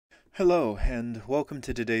Hello, and welcome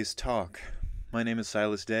to today's talk. My name is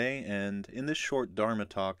Silas Day, and in this short Dharma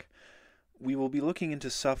talk, we will be looking into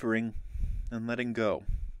suffering and letting go.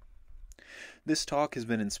 This talk has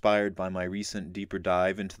been inspired by my recent deeper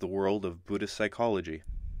dive into the world of Buddhist psychology.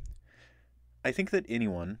 I think that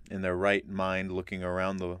anyone in their right mind looking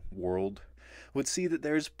around the world would see that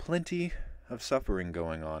there is plenty of suffering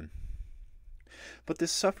going on. But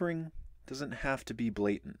this suffering doesn't have to be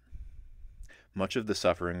blatant. Much of the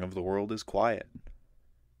suffering of the world is quiet.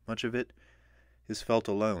 Much of it is felt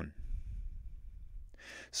alone.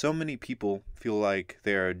 So many people feel like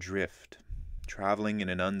they are adrift, traveling in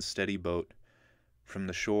an unsteady boat from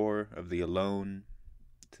the shore of the alone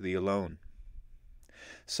to the alone,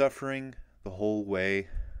 suffering the whole way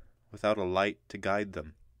without a light to guide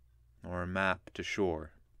them or a map to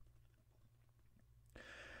shore.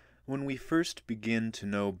 When we first begin to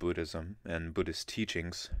know Buddhism and Buddhist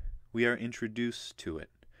teachings, we are introduced to it.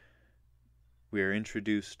 We are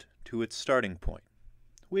introduced to its starting point,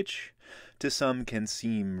 which to some can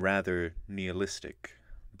seem rather nihilistic,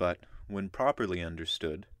 but when properly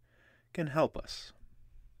understood, can help us.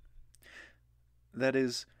 That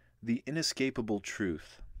is, the inescapable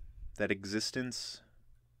truth that existence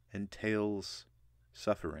entails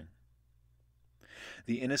suffering.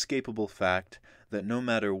 The inescapable fact that no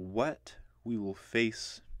matter what, we will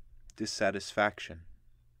face dissatisfaction.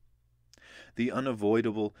 The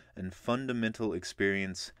unavoidable and fundamental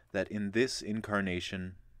experience that in this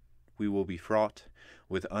incarnation we will be fraught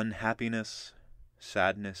with unhappiness,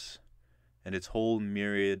 sadness, and its whole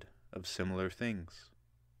myriad of similar things.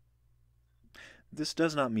 This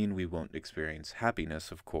does not mean we won't experience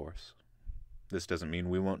happiness, of course. This doesn't mean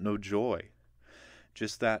we won't know joy,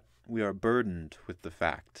 just that we are burdened with the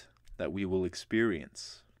fact that we will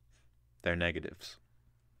experience their negatives.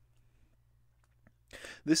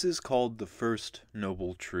 This is called the first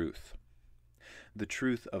noble truth, the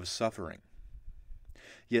truth of suffering.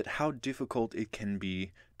 Yet how difficult it can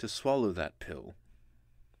be to swallow that pill,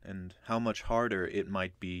 and how much harder it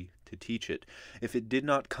might be to teach it if it did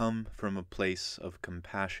not come from a place of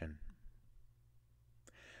compassion.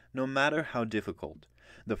 No matter how difficult,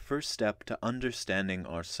 the first step to understanding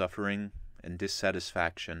our suffering and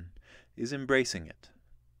dissatisfaction is embracing it,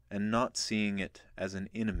 and not seeing it as an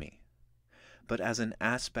enemy, but as an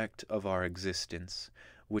aspect of our existence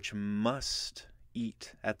which must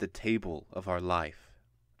eat at the table of our life,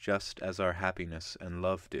 just as our happiness and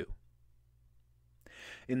love do.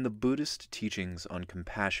 In the Buddhist teachings on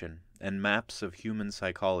compassion and maps of human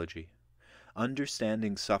psychology,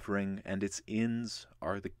 understanding suffering and its ends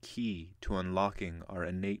are the key to unlocking our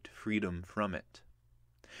innate freedom from it.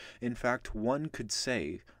 In fact, one could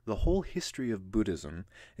say the whole history of Buddhism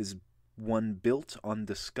is one built on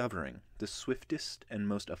discovering the swiftest and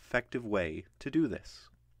most effective way to do this.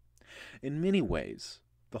 In many ways,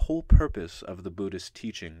 the whole purpose of the Buddhist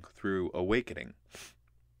teaching through awakening,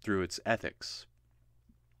 through its ethics,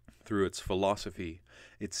 through its philosophy,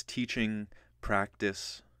 its teaching,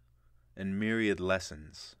 practice, and myriad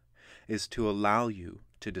lessons, is to allow you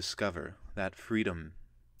to discover that freedom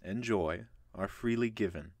and joy are freely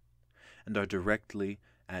given and are directly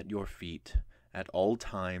at your feet at all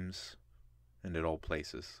times and at all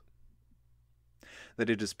places.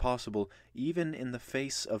 That it is possible, even in the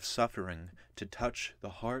face of suffering, to touch the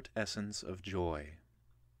heart essence of joy,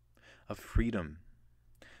 of freedom,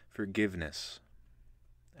 forgiveness,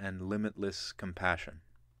 and limitless compassion.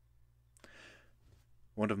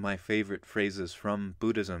 One of my favorite phrases from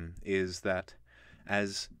Buddhism is that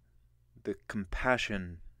as the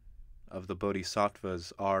compassion of the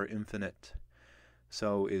bodhisattvas are infinite,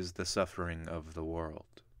 so is the suffering of the world.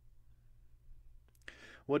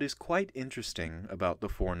 What is quite interesting about the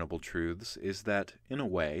Four Noble Truths is that, in a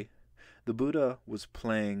way, the Buddha was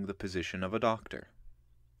playing the position of a doctor.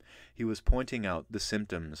 He was pointing out the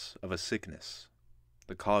symptoms of a sickness,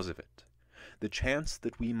 the cause of it, the chance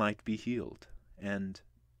that we might be healed, and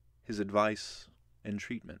his advice and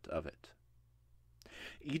treatment of it.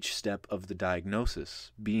 Each step of the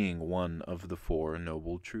diagnosis being one of the Four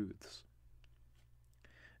Noble Truths.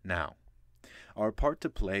 Now, our part to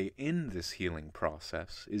play in this healing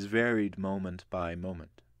process is varied moment by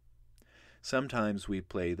moment. Sometimes we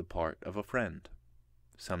play the part of a friend.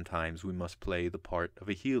 Sometimes we must play the part of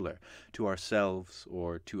a healer to ourselves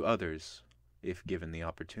or to others, if given the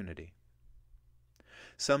opportunity.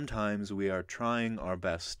 Sometimes we are trying our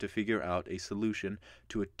best to figure out a solution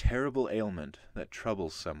to a terrible ailment that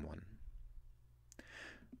troubles someone.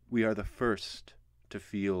 We are the first to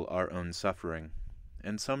feel our own suffering,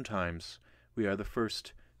 and sometimes we are the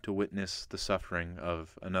first to witness the suffering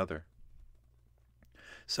of another.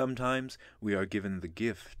 Sometimes we are given the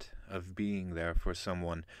gift of being there for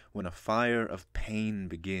someone when a fire of pain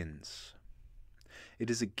begins. It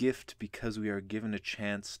is a gift because we are given a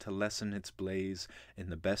chance to lessen its blaze in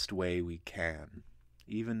the best way we can,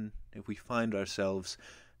 even if we find ourselves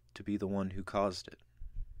to be the one who caused it.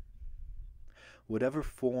 Whatever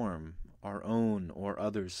form our own or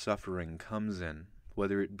others' suffering comes in,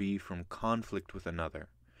 whether it be from conflict with another,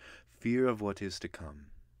 fear of what is to come,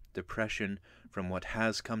 depression from what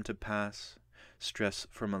has come to pass, stress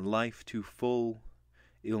from a life too full,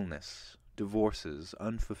 illness, divorces,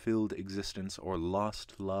 unfulfilled existence, or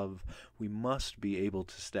lost love, we must be able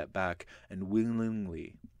to step back and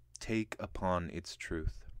willingly take upon its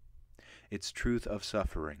truth of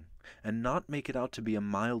suffering, and not make it out to be a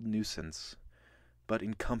mild nuisance, but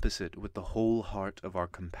encompass it with the whole heart of our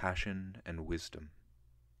compassion and wisdom.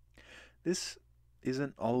 This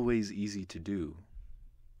isn't always easy to do.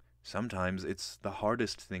 Sometimes it's the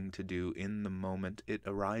hardest thing to do in the moment it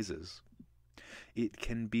arises. It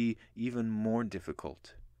can be even more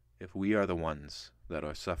difficult if we are the ones that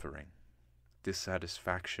are suffering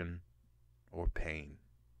dissatisfaction or pain.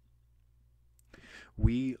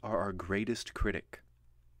 We are our greatest critic,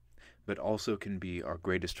 but also can be our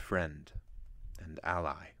greatest friend and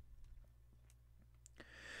ally.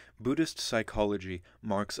 Buddhist psychology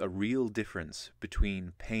marks a real difference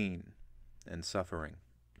between pain and suffering.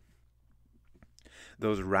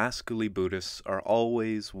 Those rascally Buddhists are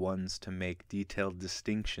always ones to make detailed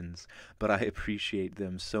distinctions, but I appreciate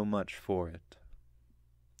them so much for it.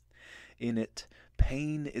 In it,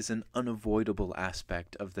 pain is an unavoidable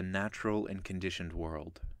aspect of the natural and conditioned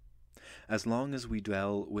world. As long as we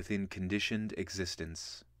dwell within conditioned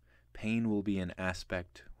existence, pain will be an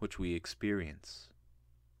aspect which we experience.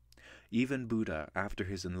 Even Buddha, after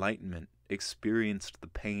his enlightenment, experienced the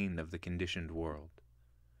pain of the conditioned world.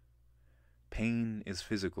 Pain is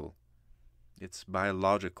physical, it's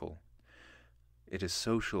biological, it is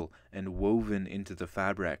social and woven into the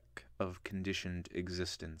fabric of conditioned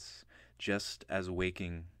existence, just as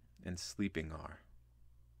waking and sleeping are.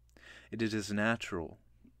 It is as natural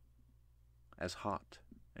as hot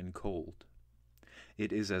and cold.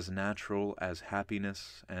 It is as natural as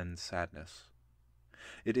happiness and sadness.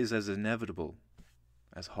 It is as inevitable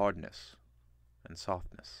as hardness and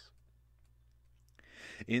softness.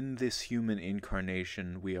 In this human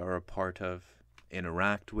incarnation we are a part of,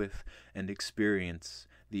 interact with, and experience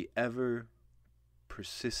the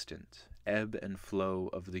ever-persistent ebb and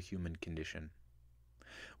flow of the human condition.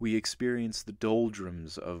 We experience the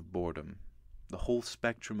doldrums of boredom, the whole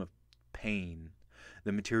spectrum of pain,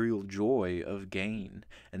 the material joy of gain,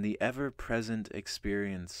 and the ever-present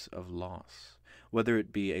experience of loss, whether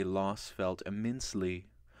it be a loss felt immensely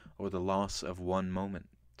or the loss of one moment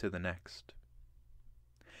to the next.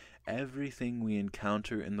 Everything we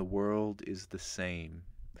encounter in the world is the same.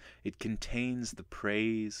 It contains the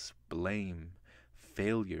praise, blame,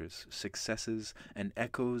 failures, successes, and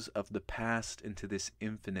echoes of the past into this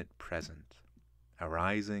infinite present,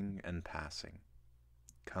 arising and passing,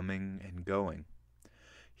 coming and going,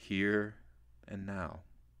 here and now.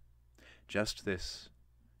 Just this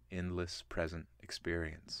endless present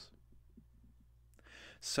experience.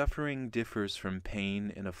 Suffering differs from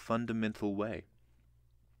pain in a fundamental way.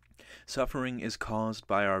 Suffering is caused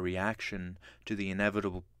by our reaction to the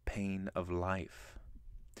inevitable pain of life.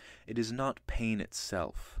 It is not pain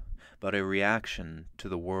itself, but a reaction to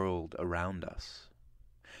the world around us.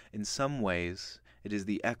 In some ways, it is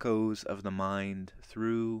the echoes of the mind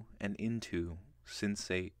through and into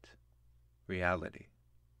sensate reality.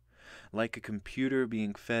 Like a computer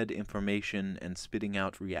being fed information and spitting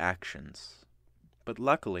out reactions. But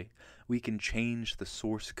luckily, we can change the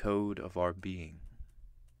source code of our being.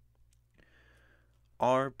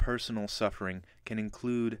 Our personal suffering can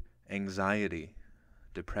include anxiety,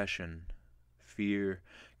 depression, fear,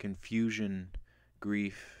 confusion,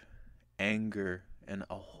 grief, anger, and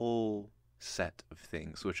a whole set of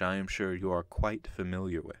things which I am sure you are quite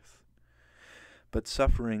familiar with. But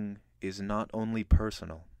suffering is not only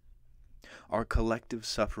personal. Our collective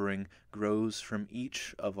suffering grows from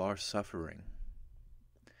each of our suffering.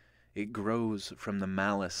 It grows from the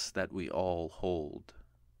malice that we all hold,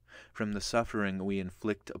 from the suffering we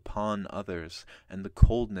inflict upon others, and the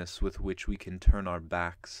coldness with which we can turn our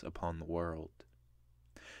backs upon the world.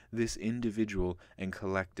 This individual and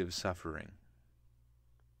collective suffering,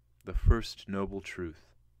 the first noble truth,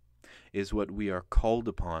 is what we are called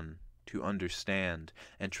upon to understand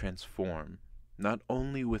and transform, not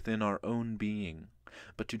only within our own being,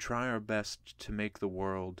 but to try our best to make the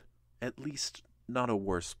world at least not a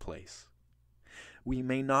worse place. We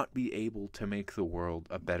may not be able to make the world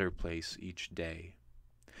a better place each day,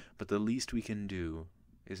 but the least we can do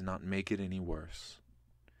is not make it any worse,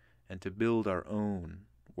 and to build our own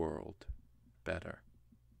world better.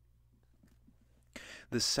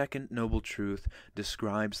 The second noble truth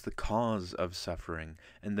describes the cause of suffering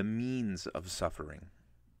and the means of suffering,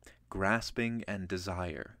 grasping and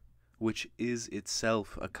desire, which is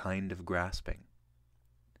itself a kind of grasping.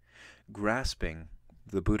 Grasping,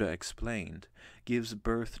 the Buddha explained, gives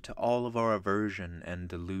birth to all of our aversion and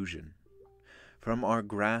delusion. From our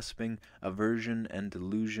grasping, aversion, and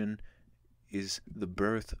delusion is the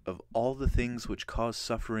birth of all the things which cause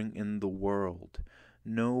suffering in the world.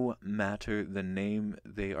 No matter the name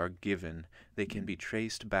they are given, they can be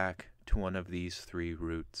traced back to one of these three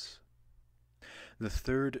roots. The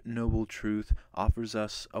third noble truth offers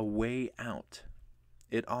us a way out.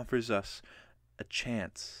 It offers us a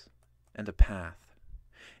chance and a path.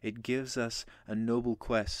 It gives us a noble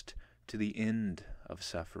quest to the end of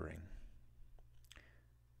suffering.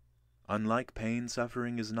 Unlike pain,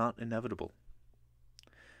 suffering is not inevitable.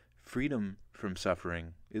 Freedom from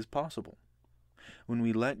suffering is possible when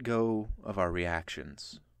we let go of our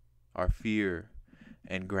reactions, our fear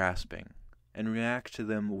and grasping, and react to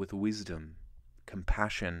them with wisdom,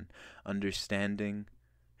 compassion, understanding,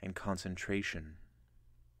 and concentration.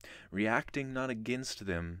 Reacting not against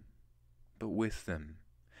them, but with them,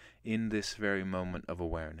 in this very moment of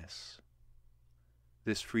awareness.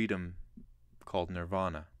 This freedom called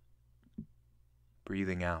nirvana.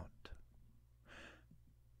 Breathing out.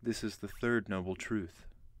 This is the third noble truth.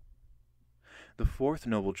 The fourth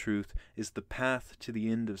noble truth is the path to the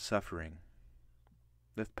end of suffering.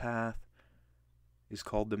 The path is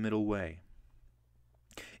called the middle way.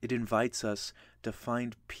 It invites us to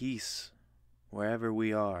find peace wherever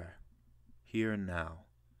we are, here and now.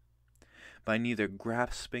 By neither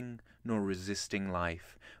grasping nor resisting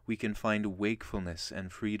life, we can find wakefulness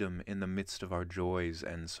and freedom in the midst of our joys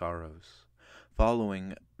and sorrows.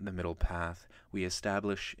 Following the middle path, we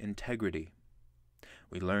establish integrity.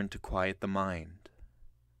 We learn to quiet the mind.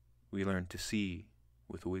 We learn to see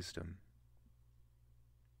with wisdom.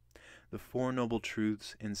 The Four Noble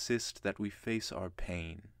Truths insist that we face our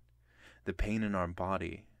pain, the pain in our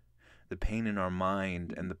body, the pain in our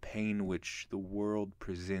mind, and the pain which the world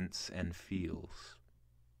presents and feels.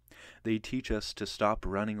 They teach us to stop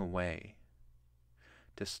running away,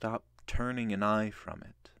 to stop turning an eye from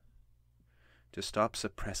it, to stop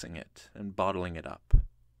suppressing it and bottling it up.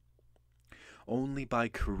 Only by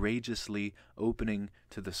courageously opening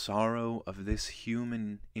to the sorrow of this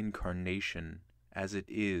human incarnation as it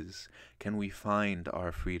is can we find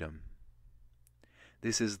our freedom.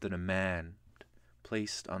 This is the demand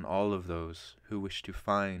placed on all of those who wish to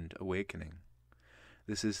find awakening.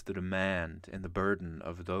 This is the demand and the burden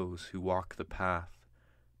of those who walk the path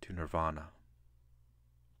to nirvana.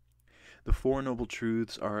 The Four Noble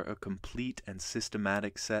Truths are a complete and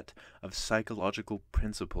systematic set of psychological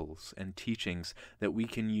principles and teachings that we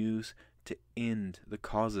can use to end the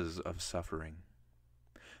causes of suffering.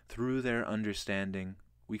 Through their understanding,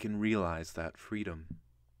 we can realize that freedom.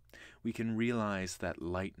 We can realize that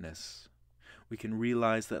lightness. We can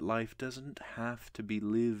realize that life doesn't have to be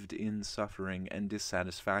lived in suffering and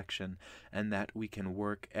dissatisfaction, and that we can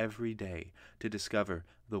work every day to discover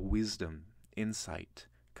the wisdom, insight,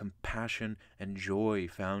 compassion, and joy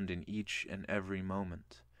found in each and every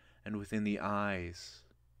moment, and within the eyes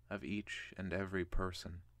of each and every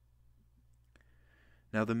person.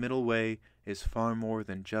 Now the middle way is far more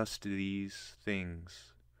than just these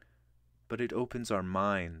things, but it opens our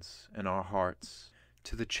minds and our hearts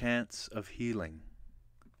to the chance of healing,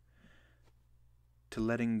 to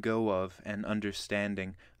letting go of and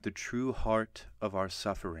understanding the true heart of our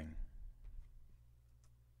suffering.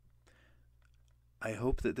 I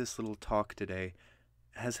hope that this little talk today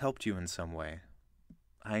has helped you in some way.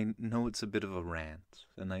 I know it's a bit of a rant,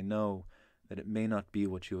 and I know that it may not be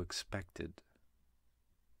what you expected,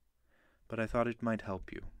 but I thought it might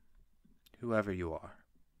help you, whoever you are,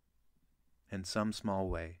 in some small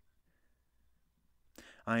way.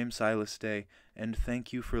 I am Silas Day, and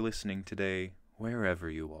thank you for listening today, wherever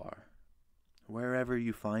you are, wherever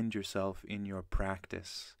you find yourself in your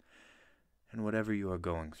practice, and whatever you are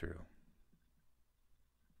going through.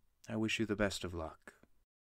 I wish you the best of luck.